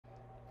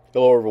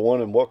Hello,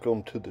 everyone, and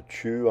welcome to the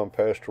Chew. I'm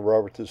Pastor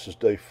Robert. This is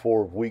day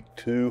 4 of week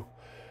 2.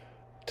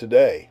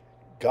 Today,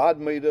 God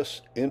made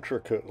us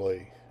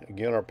intricately.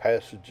 Again, our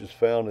passage is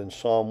found in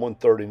Psalm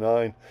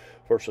 139,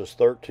 verses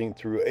 13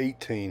 through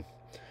 18.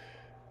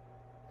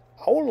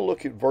 I want to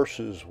look at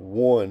verses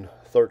 1,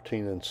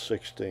 13, and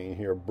 16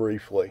 here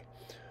briefly.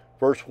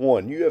 Verse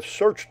 1, you have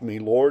searched me,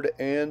 Lord,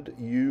 and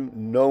you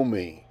know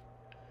me.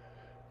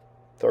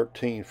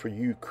 13, for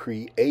you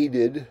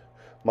created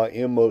my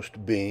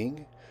inmost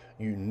being.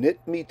 You knit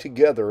me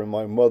together in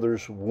my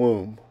mother's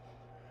womb.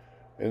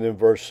 And then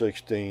verse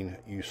 16,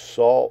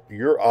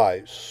 your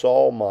eyes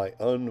saw my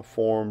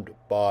unformed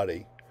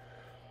body.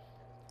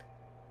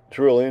 It's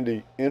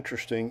really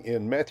interesting.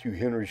 In Matthew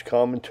Henry's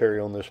commentary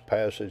on this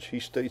passage, he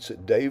states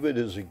that David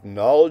is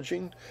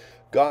acknowledging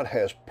God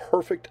has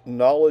perfect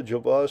knowledge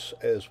of us,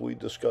 as we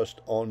discussed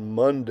on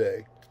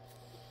Monday.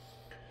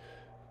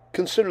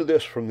 Consider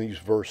this from these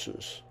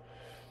verses.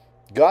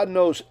 God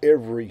knows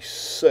every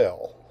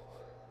cell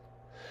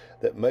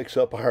that makes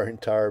up our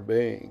entire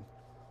being,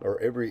 or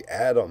every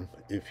atom,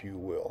 if you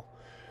will.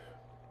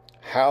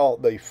 How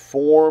they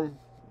form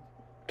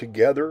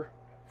together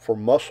for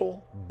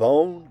muscle,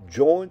 bone,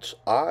 joints,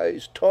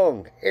 eyes,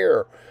 tongue,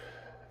 hair,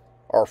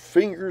 our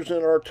fingers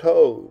and our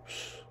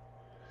toes.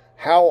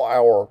 How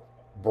our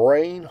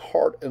brain,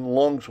 heart, and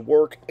lungs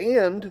work,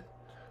 and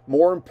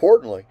more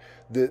importantly,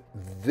 that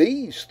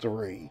these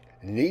three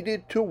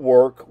needed to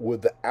work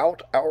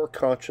without our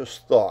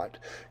conscious thought.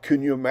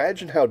 Can you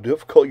imagine how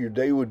difficult your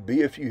day would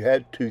be if you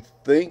had to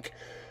think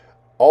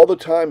all the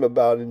time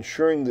about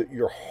ensuring that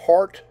your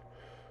heart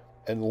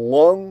and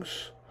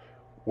lungs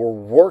were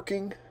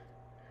working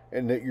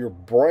and that your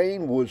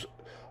brain was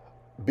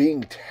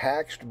being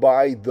taxed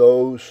by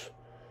those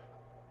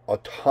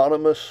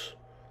autonomous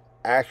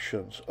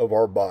actions of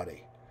our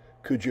body?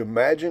 Could you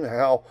imagine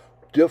how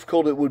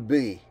difficult it would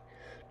be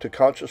to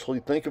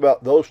consciously think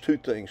about those two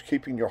things,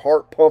 keeping your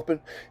heart pumping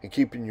and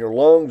keeping your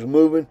lungs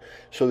moving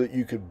so that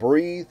you could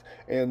breathe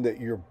and that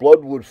your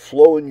blood would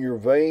flow in your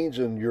veins,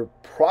 and you're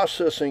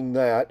processing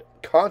that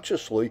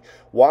consciously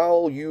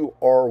while you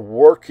are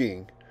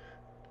working,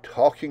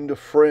 talking to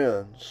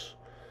friends?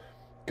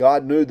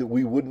 God knew that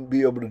we wouldn't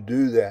be able to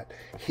do that.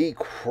 He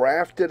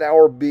crafted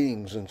our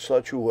beings in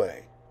such a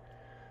way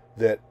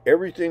that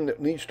everything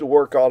that needs to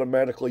work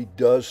automatically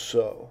does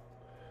so.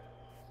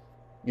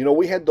 You know,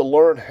 we had to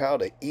learn how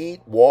to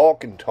eat,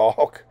 walk, and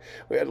talk.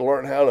 We had to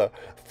learn how to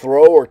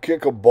throw or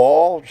kick a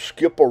ball,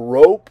 skip a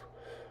rope,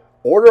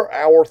 order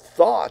our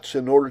thoughts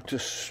in order to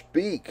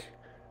speak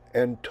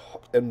and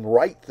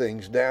write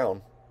things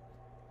down.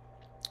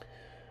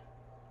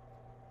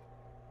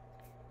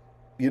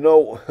 You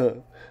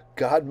know,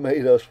 God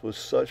made us with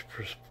such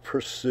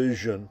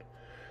precision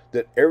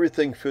that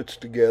everything fits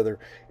together.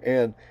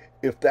 And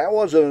if that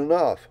wasn't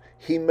enough,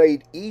 He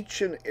made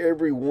each and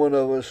every one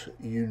of us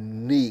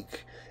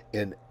unique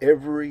in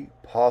every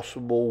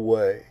possible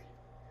way.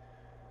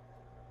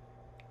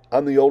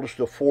 I'm the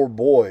oldest of 4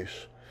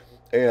 boys,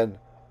 and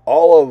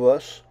all of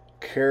us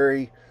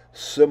carry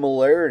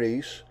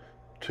similarities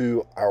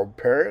to our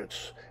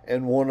parents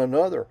and one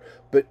another,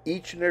 but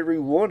each and every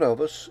one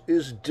of us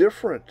is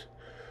different.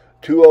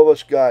 2 of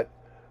us got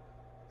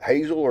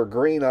hazel or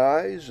green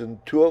eyes,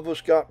 and 2 of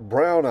us got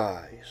brown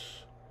eyes.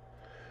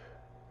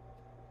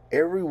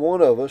 Every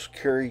one of us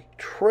carry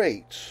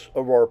traits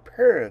of our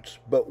parents,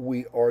 but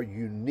we are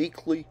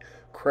uniquely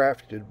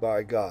crafted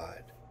by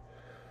God.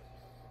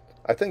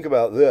 I think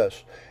about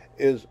this,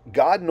 is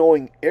God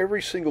knowing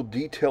every single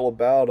detail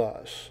about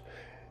us.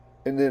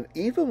 And then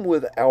even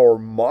with our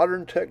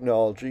modern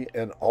technology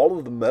and all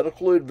of the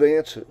medical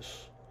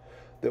advances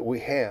that we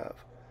have,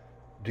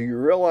 do you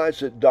realize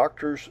that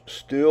doctors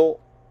still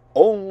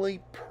only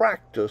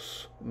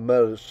practice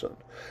medicine?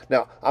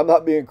 Now, I'm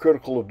not being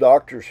critical of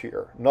doctors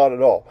here, not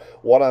at all.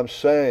 What I'm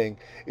saying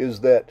is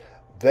that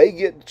they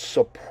get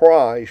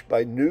surprised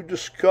by new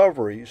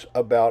discoveries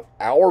about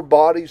our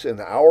bodies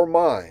and our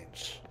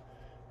minds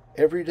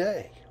every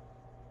day.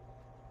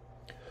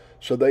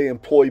 So they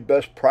employ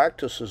best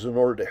practices in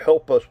order to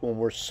help us when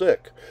we're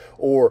sick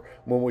or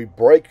when we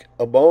break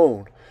a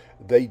bone.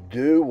 They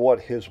do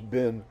what has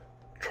been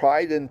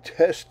tried and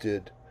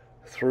tested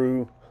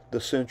through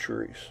the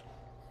centuries.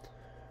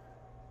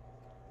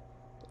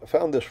 I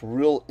found this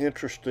real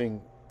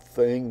interesting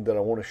thing that I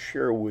want to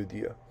share with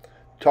you.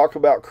 Talk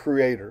about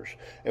creators,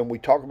 and we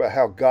talk about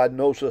how God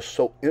knows us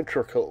so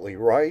intricately,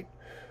 right?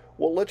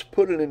 Well, let's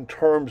put it in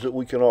terms that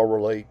we can all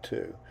relate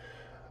to.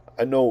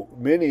 I know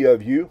many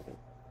of you,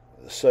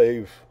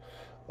 save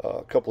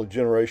a couple of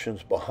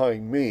generations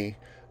behind me,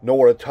 know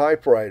what a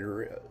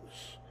typewriter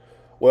is.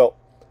 Well,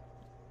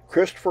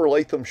 Christopher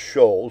Latham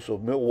Sholes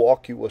of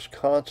Milwaukee,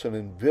 Wisconsin,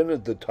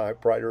 invented the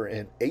typewriter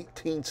in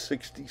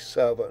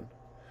 1867.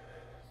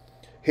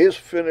 His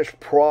finished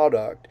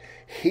product,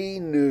 he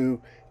knew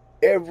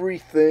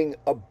everything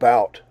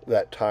about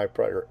that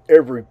typewriter,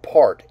 every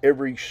part,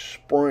 every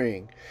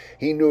spring.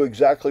 He knew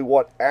exactly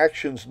what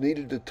actions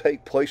needed to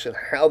take place and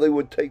how they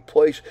would take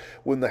place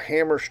when the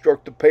hammer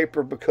struck the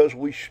paper because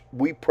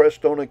we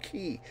pressed on a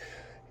key.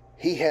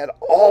 He had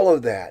all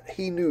of that.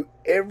 He knew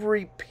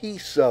every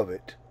piece of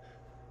it,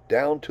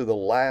 down to the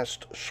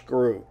last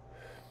screw.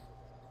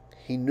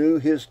 He knew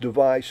his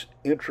device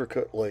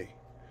intricately.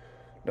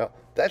 Now,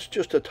 that's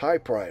just a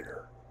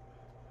typewriter.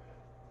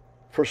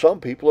 For some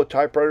people, a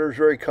typewriter is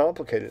very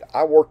complicated.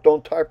 I worked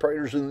on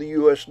typewriters in the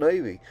U.S.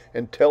 Navy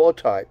and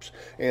teletypes,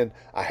 and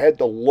I had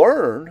to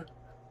learn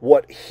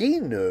what he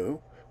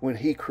knew when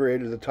he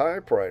created the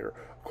typewriter.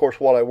 Of course,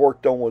 what I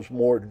worked on was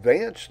more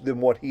advanced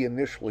than what he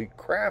initially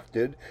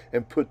crafted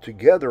and put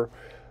together.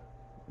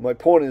 My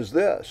point is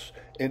this: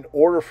 in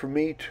order for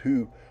me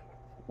to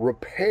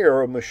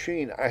repair a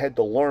machine, I had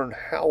to learn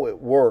how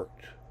it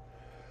worked.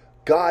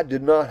 God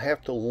did not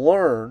have to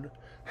learn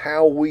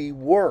how we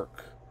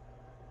work.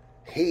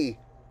 He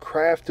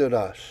crafted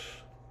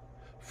us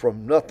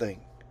from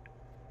nothing.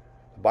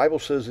 The Bible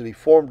says that He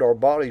formed our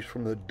bodies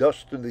from the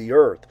dust of the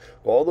earth.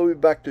 Go all the way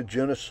back to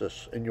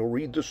Genesis and you'll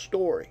read the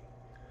story.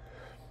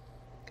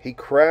 He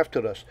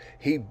crafted us.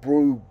 He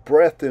blew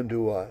breath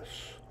into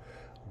us.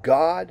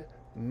 God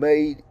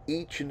made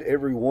each and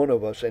every one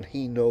of us, and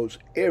He knows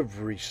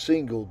every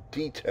single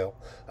detail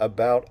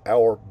about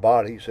our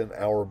bodies and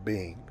our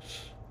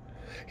beings.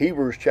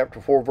 Hebrews chapter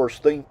 4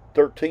 verse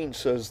 13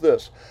 says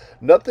this: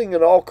 nothing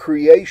in all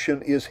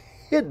creation is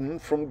hidden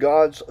from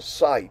God's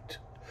sight.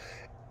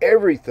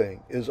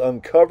 Everything is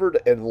uncovered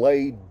and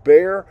laid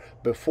bare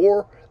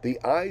before the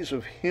eyes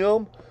of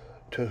Him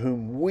to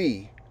whom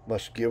we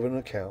must give an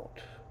account.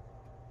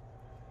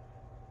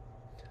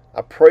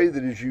 I pray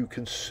that as you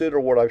consider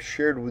what I've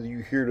shared with you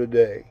here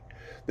today,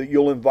 that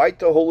you'll invite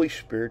the Holy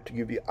Spirit to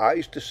give you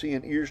eyes to see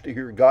and ears to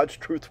hear God's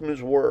truth from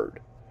His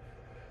Word,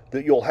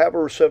 that you'll have a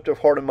receptive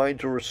heart and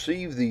mind to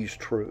receive these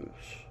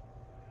truths,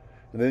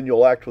 and then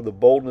you'll act with the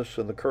boldness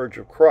and the courage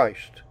of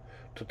Christ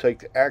to take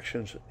the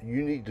actions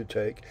you need to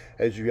take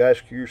as you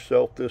ask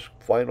yourself this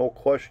final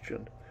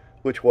question: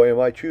 which way am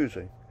I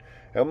choosing?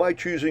 Am I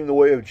choosing the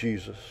way of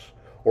Jesus,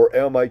 or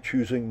am I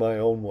choosing my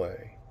own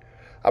way?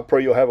 I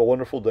pray you'll have a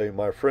wonderful day,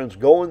 my friends.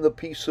 Go in the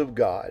peace of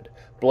God.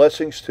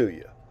 Blessings to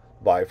you.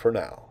 Bye for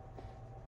now.